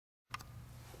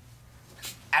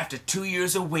After 2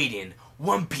 years of waiting,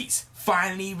 One Piece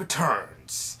finally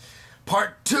returns.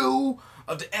 Part 2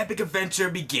 of the epic adventure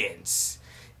begins.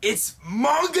 It's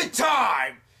manga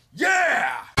time!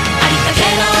 Yeah!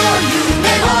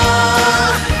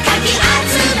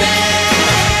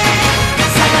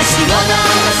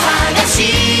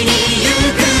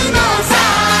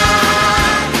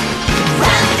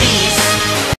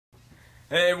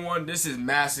 Hey everyone, this is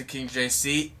Master King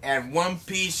JC, and One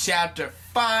Piece Chapter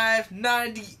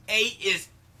 598 is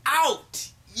out!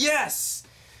 Yes!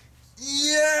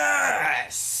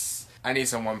 Yes! I need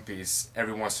some One Piece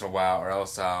every once in a while, or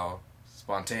else I'll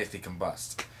spontaneously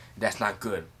combust. That's not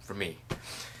good for me.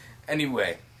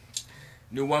 Anyway,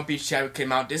 new One Piece chapter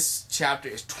came out. This chapter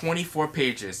is 24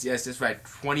 pages. Yes, that's right,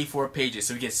 24 pages.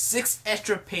 So we get 6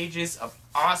 extra pages of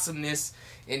awesomeness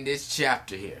in this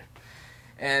chapter here.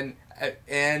 And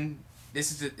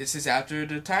this is after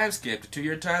the time skip, the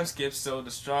 2-year time skip, so the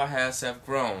Straw Hats have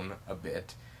grown a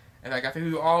bit. In fact, I think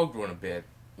we've all grown a bit,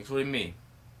 including me.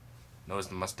 Notice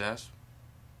the mustache?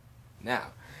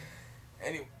 Now,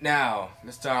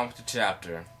 let's start with the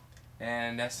chapter.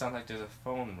 And that sounds like there's a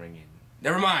phone ringing.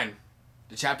 Never mind!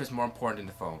 The chapter is more important than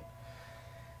the phone.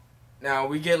 Now,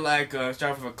 we get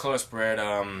start with a color spread,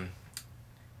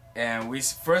 and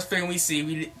first thing we see,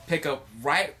 we pick up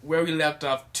right where we left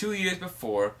off 2 years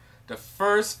before. The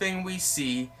first thing we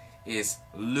see is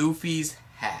Luffy's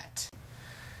hat.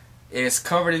 It is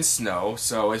covered in snow,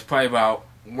 so it's probably about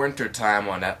winter time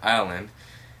on that island.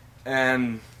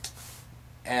 And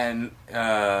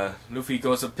Luffy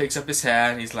goes up, picks up his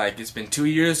hat, and he's like, "It's been 2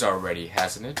 years already,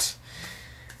 hasn't it?"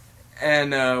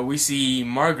 And we see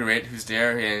Margaret, who's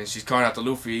there, and she's calling out to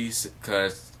Luffy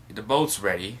because the boat's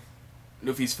ready.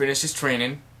 Luffy's finished his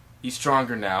training. He's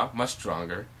stronger now, much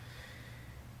stronger.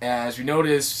 As we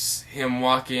notice him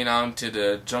walking onto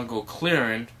the jungle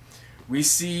clearing, we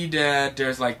see that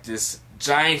there's like this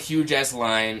giant, huge-ass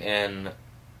lion and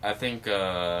I think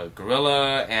a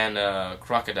gorilla and a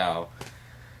crocodile,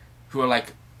 who are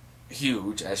like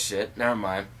huge as shit. Never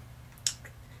mind.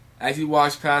 As he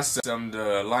walks past them,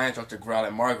 the lion starts to growl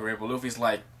at Margaret, but Luffy's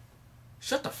like,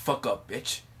 "Shut the fuck up,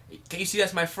 bitch. Can you see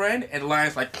that's my friend?" And the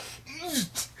lion's like,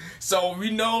 so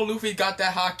we know Luffy got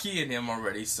that haki in him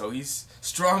already, so he's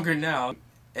stronger now.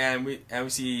 And we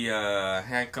see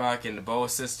Hancock and the Boa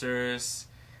sisters.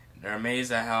 They're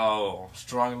amazed at how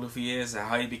strong Luffy is and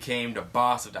how he became the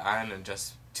boss of the island in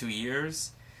just 2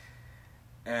 years.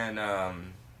 And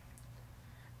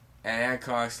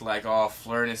Hancock's like all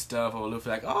flirting and stuff over Luffy,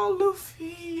 like, "Oh,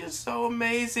 Luffy, you're so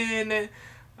amazing, and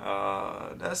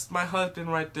that's my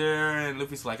husband right there." And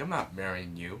Luffy's like, "I'm not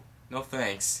marrying you, no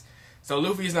thanks." So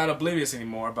Luffy's not oblivious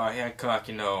anymore about Hancock,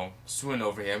 swooning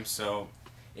over him, so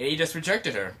he just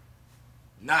rejected her.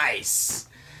 Nice.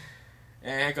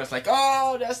 And Hancock's like,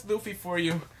 "Oh, that's Luffy for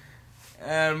you."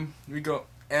 And we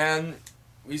learn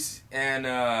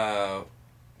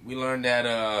that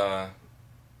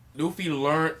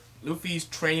Luffy's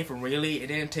training for Rayleigh, it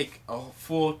didn't take a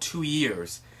full 2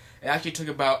 years. It actually took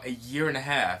about a year and a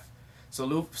half.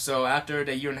 So after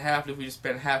the year and a half, Luffy just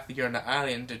spent half the year on the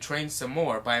island to train some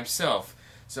more by himself.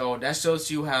 So that shows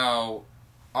you how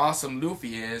awesome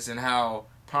Luffy is and how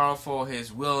powerful his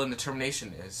will and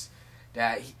determination is.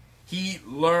 That he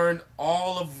learned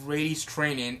all of Rayleigh's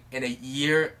training in a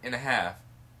year and a half,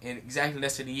 in exactly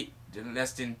less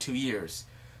than 2 years.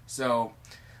 So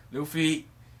Luffy,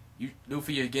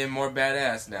 you're getting more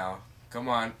badass now. Come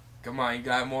on, you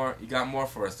got more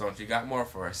for us, don't you? You got more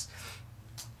for us.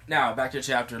 Now, back to the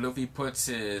chapter. Luffy puts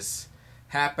his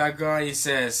hat back on. He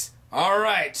says,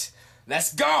 "Alright,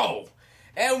 let's go!"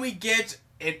 And we get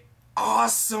an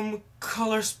awesome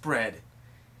color spread.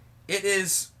 It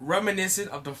is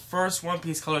reminiscent of the first One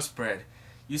Piece color spread.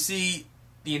 You see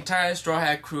the entire Straw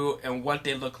Hat crew and what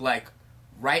they look like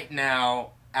right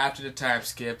now after the time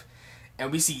skip.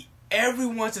 And we see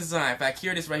everyone's design. In fact,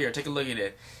 here it is right here. Take a look at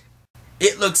it.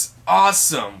 It looks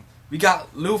awesome. We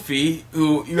got Luffy,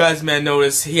 who you guys may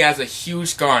notice he has a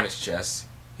huge scar on his chest.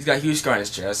 He's got a huge scar on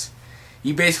his chest.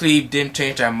 He basically didn't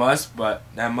change that much, but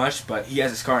he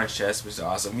has a scar on his chest, which is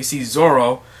awesome. We see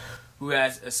Zoro, who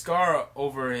has a scar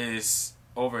over his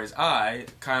eye,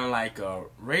 kind of like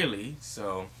Rayleigh.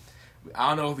 So I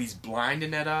don't know if he's blind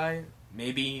in that eye.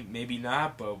 Maybe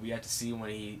not, but we have to see when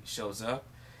he shows up.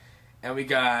 And we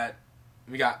got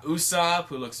Usopp,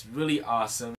 who looks really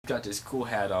awesome. He's got this cool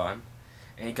hat on.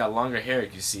 And he got longer hair,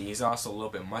 you see. He's also a little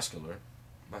bit muscular.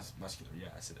 Muscular, yeah,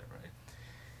 I said that right.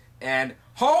 And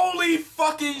holy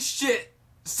fucking shit,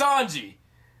 Sanji,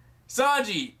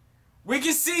 we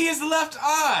can see his left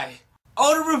eye.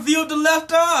 Oda revealed the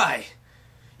left eye.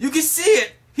 You can see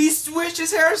it. He switched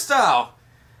his hairstyle.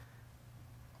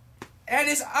 And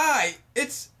his eye,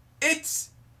 it's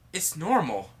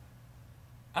normal.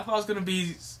 I thought it was gonna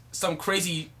be some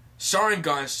crazy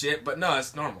Sharingan shit, but no,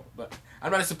 it's normal. But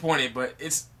I'm not disappointed, but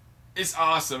it's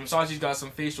awesome. Sanji's got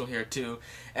some facial hair too.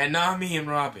 And Nami and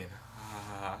Robin.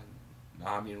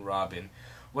 Nami and Robin.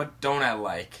 What don't I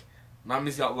like?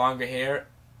 Nami's got longer hair,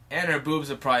 and her boobs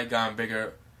have probably gotten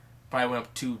bigger. Probably went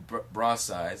up 2 bra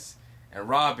size. And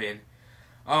Robin,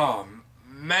 oh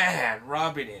man,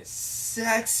 Robin is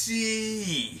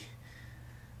sexy.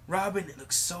 Robin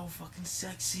looks so fucking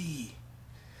sexy.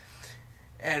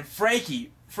 And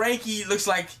Frankie looks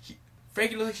like she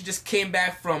just came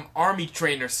back from army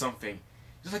training or something.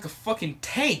 He's like a fucking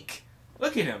tank.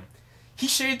 Look at him. He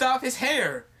shaved off his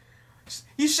hair.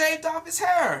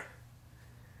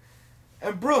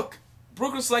 And Brooke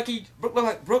looks like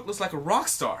a rock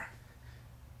star.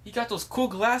 He got those cool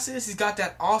glasses. He's got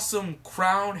that awesome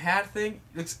crown hat thing.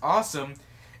 He looks awesome.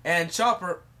 And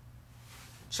Chopper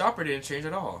didn't change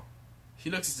at all. He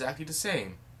looks exactly the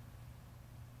same.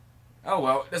 Oh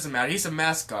well, it doesn't matter. He's a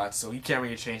mascot, so he can't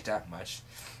really change that much.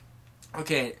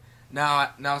 Okay, now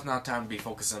it's not time to be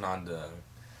focusing on the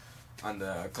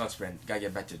club sprint. Gotta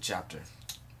get back to the chapter.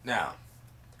 Now,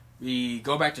 we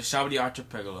go back to Shabba the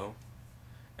Archipelago,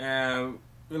 and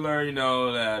we learn,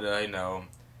 that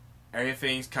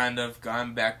everything's kind of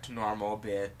gone back to normal a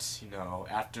bit.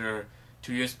 After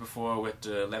 2 years before with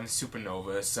the 11th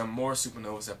supernova, some more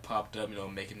supernovas have popped up.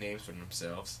 Making names for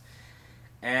themselves.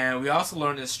 And we also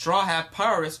learned that Straw Hat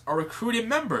Pirates are recruiting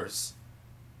members.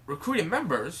 Recruiting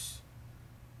members?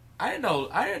 I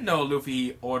didn't know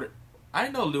Luffy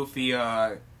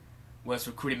was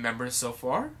recruiting members so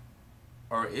far.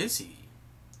 Or is he?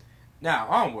 Now,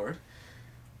 onward.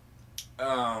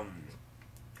 Now,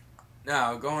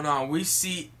 going on, we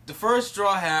see the first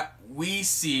Straw Hat we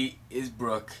see is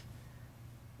Brook.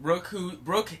 Brook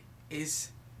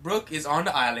is on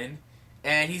the island,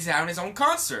 and he's having his own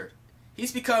concert.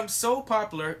 He's become so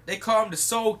popular, they call him the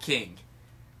Soul King.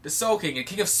 The Soul King, the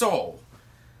King of Soul.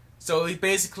 So he's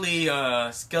basically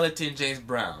Skeleton James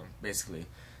Brown, basically.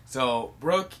 So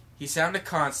Brook, he's having a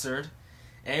concert,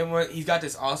 and he's got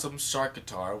this awesome shark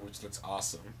guitar, which looks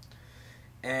awesome.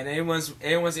 And everyone's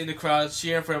in the crowd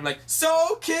cheering for him, like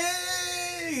Soul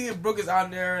King. And Brook is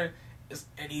on there,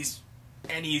 and he's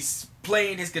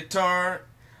playing his guitar.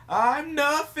 I'm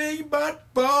nothing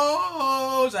but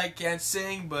bones. I can't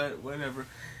sing, but whatever.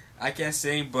 I can't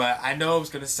sing, but I know it's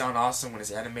gonna sound awesome when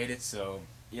it's animated. So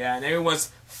yeah, and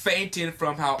everyone's fainting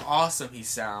from how awesome he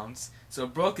sounds. So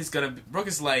Brook is like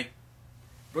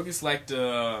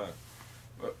the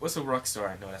what's a rock star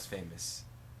I know that's famous?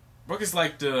 Brook is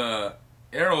like the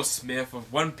Aerosmith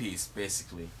of One Piece,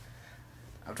 basically.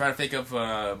 I'm trying to think of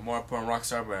a more important rock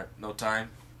star, but no time.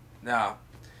 Now.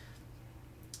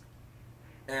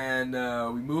 And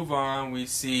we move on. We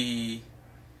see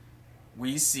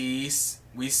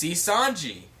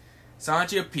Sanji.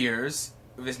 Sanji appears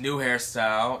with his new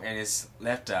hairstyle and his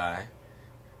left eye,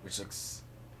 which looks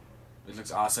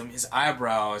awesome. His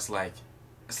eyebrow is like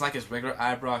his regular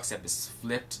eyebrow, except it's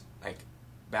flipped like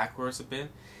backwards a bit.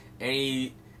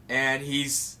 And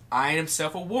he's eyeing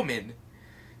himself a woman.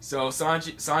 So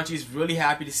Sanji's really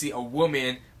happy to see a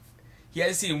woman. He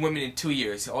hadn't seen a woman in 2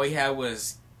 years. All he had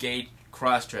was gay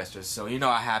cross-dressers, so you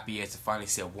know how happy he is to finally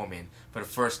see a woman for the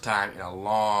first time in a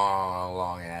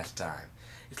long ass time.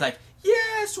 It's like,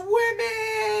 yes,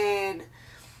 women!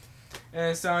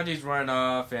 And Sanji's running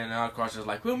off, and all the cross-dressers are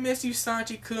like, we'll miss you,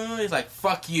 Sanji-kun. He's like,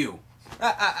 fuck you.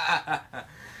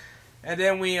 And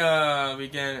then we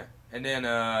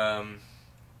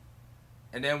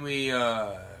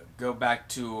go back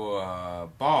to a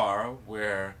bar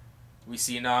where we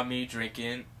see Nami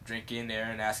drinking there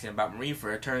and asking about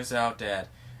Marineford. It turns out that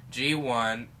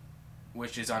G1,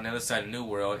 which is on the other side of the New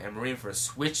World, and Marineford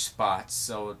switched spots,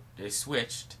 so they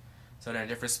switched. So they're in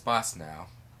different spots now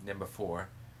than before.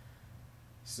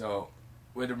 So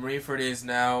where the Marineford is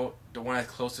now, the one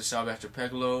that's close to Shabba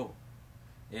Archipelago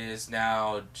is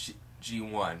now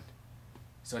G1.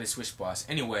 So they switched spots.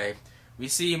 Anyway, we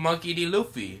see Monkey D.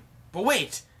 Luffy. But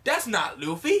wait, that's not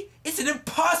Luffy. It's an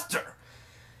imposter.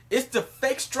 It's the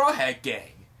fake Straw Hat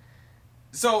Gang.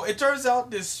 So it turns out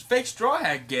this fake Straw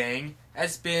Hat Gang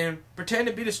has been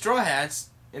pretending to be the Straw Hats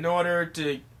in order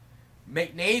to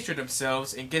make names for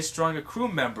themselves and get stronger crew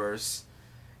members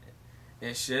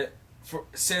and shit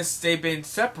since they've been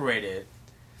separated.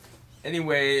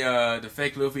 Anyway, the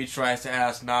fake Luffy tries to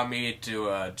ask Nami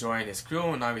to join his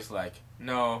crew, and Nami's like,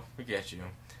 no, forget you.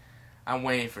 I'm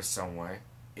waiting for someone.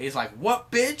 He's like,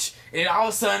 what, bitch? And all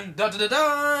of a sudden,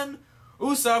 dun-dun-dun-dun,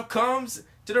 Usopp comes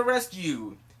to the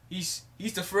rescue. He's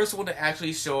the first one to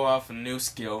actually show off a new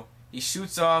skill. he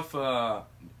shoots off the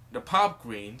pop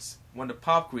greens, one of the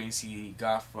pop greens he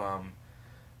got from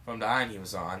the island he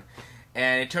was on,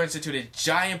 and it turns into the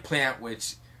giant plant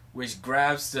which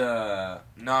grabs the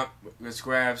Nami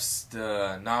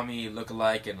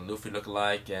lookalike and the Luffy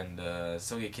lookalike and the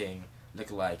Soge King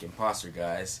lookalike imposter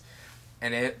guys,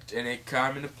 and it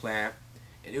came in the plant,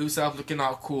 and Usopp looking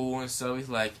all cool, and so he's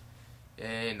like,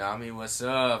 "Hey Nami, what's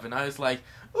up?" And I was like,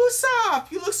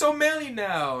 "Usopp, you look so manly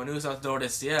now." And Usopp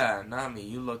noticed, "Yeah, Nami,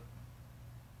 you look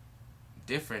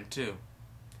different too,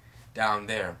 down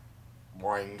there."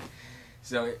 Boing.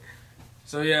 So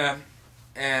yeah,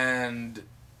 and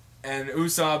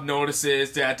Usopp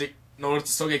notices that the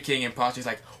Soge King imposter. He's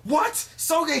like, "What?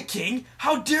 Soge King?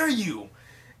 How dare you?"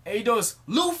 And he goes,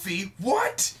 "Luffy,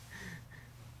 what?"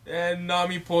 And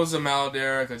Nami pulls him out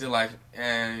there because he's like,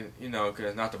 and you know,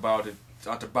 because not to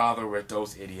bother with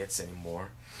those idiots anymore.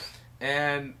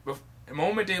 And the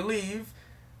moment they leave,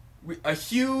 a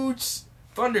huge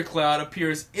thundercloud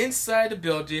appears inside the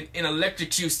building and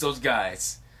electrocutes those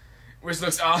guys, which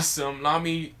looks awesome.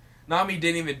 Nami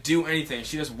didn't even do anything.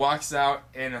 She just walks out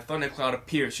and a thundercloud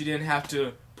appears. She didn't have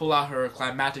to pull out her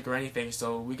climatic or anything,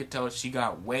 so we could tell she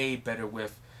got way better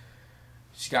with.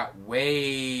 She got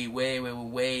way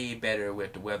better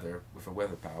with the weather, with her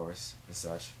weather powers and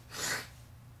such.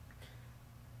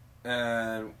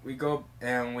 And we go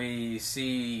and we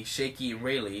see Shaky and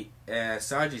Rayleigh, and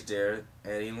Sanji's there,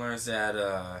 and he learns that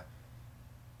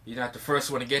you're not the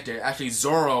first one to get there. Actually,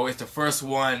 Zoro is the first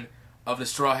one of the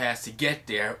Straw Hats to get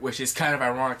there, which is kind of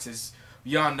ironic since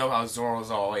we all know how Zoro's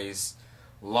always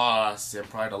lost and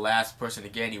probably the last person to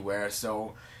get anywhere.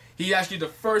 So he's actually the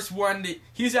first one to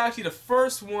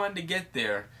get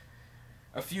there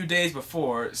a few days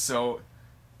before. So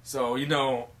you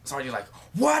know, Sanji's like,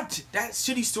 "What? That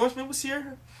shitty swordsman was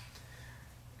here?"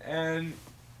 And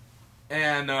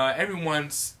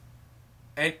everyone's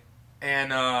and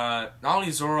not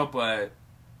only Zoro but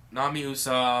Nami,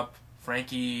 Usopp,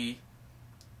 Frankie,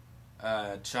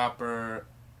 Chopper,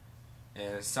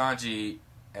 and Sanji,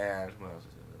 and who else?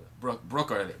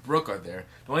 Brook are there.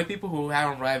 The only people who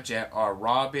haven't arrived yet are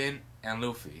Robin and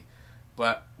Luffy.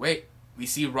 But wait, we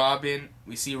see Robin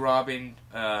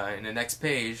in the next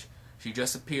page. She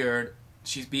just appeared.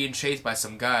 She's being chased by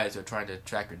some guys who are trying to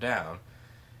track her down,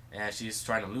 and she's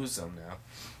trying to lose them now.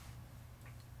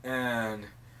 And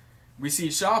we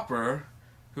see Chopper,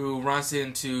 who runs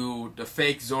into the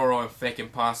fake Zoro and fake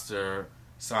imposter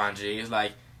Sanji. He's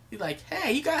like,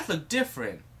 "Hey, you guys look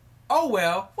different." "Oh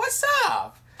well, what's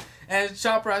up?" And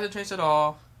Chopper hasn't changed at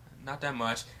all, not that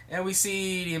much. And we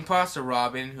see the imposter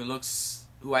Robin, who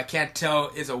I can't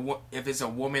tell if it's a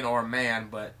woman or a man,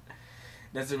 but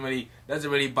doesn't really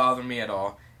bother me at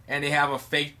all. And they have a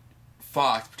fake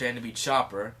Fox pretending to be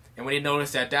Chopper. And when they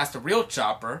notice that that's the real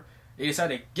Chopper, they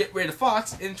decide to get rid of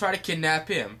Fox and try to kidnap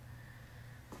him.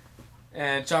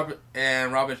 And Chopper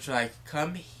and Robin's like,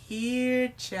 "Come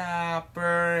here,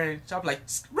 Chopper." And Chopper's like,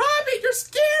 "Robin, you're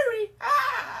scary!"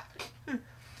 Ah!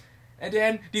 And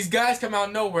then these guys come out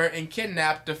of nowhere and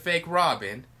kidnap the fake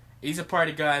Robin. These are part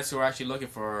of the guys who are actually looking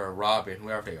for Robin,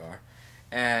 whoever they are.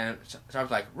 And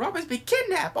Chopper's like, "Robin's been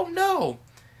kidnapped! Oh no!"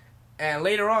 And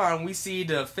later on, we see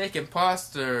the fake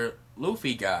imposter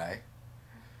Luffy guy.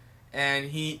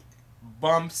 And he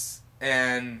bumps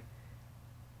and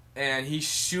he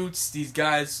shoots these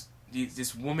guys,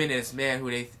 this woman and this man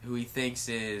who he thinks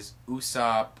is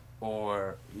Usopp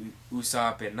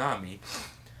and Nami.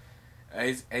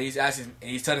 And he's telling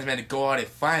this man to go out and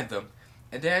find them.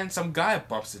 And then some guy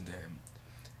bumps into him.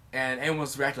 And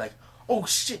everyone's reacting like, "Oh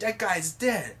shit, that guy's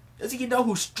dead. Does he know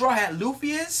who Straw Hat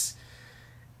Luffy is?"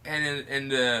 And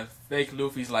the fake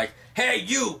Luffy's like, "Hey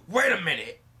you, wait a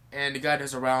minute." And the guy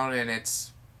turns around and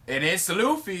it's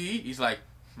Luffy. He's like,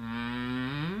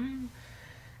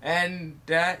 And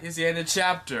that is the end of the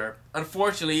chapter.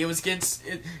 Unfortunately,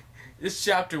 this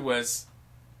chapter was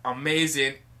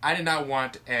amazing. I did not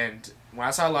want to end. When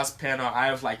I saw the last panel,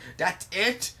 I was like, "That's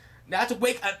it? Now I have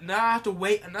to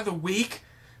wait another week?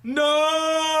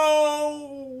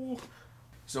 No!"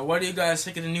 So what do you guys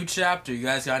think of the new chapter? You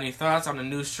guys got any thoughts on the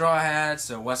new Straw Hats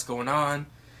or what's going on?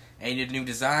 Any new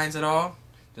designs at all?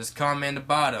 Just comment in the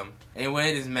bottom.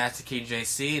 Anyway, this is Master King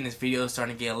JC, and this video is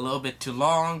starting to get a little bit too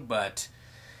long, but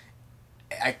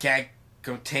I can't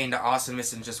contain the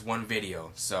awesomeness in just one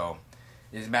video. So,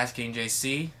 this is Master King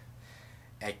JC,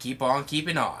 and keep on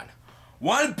keeping on.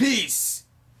 One Piece!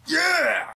 Yeah!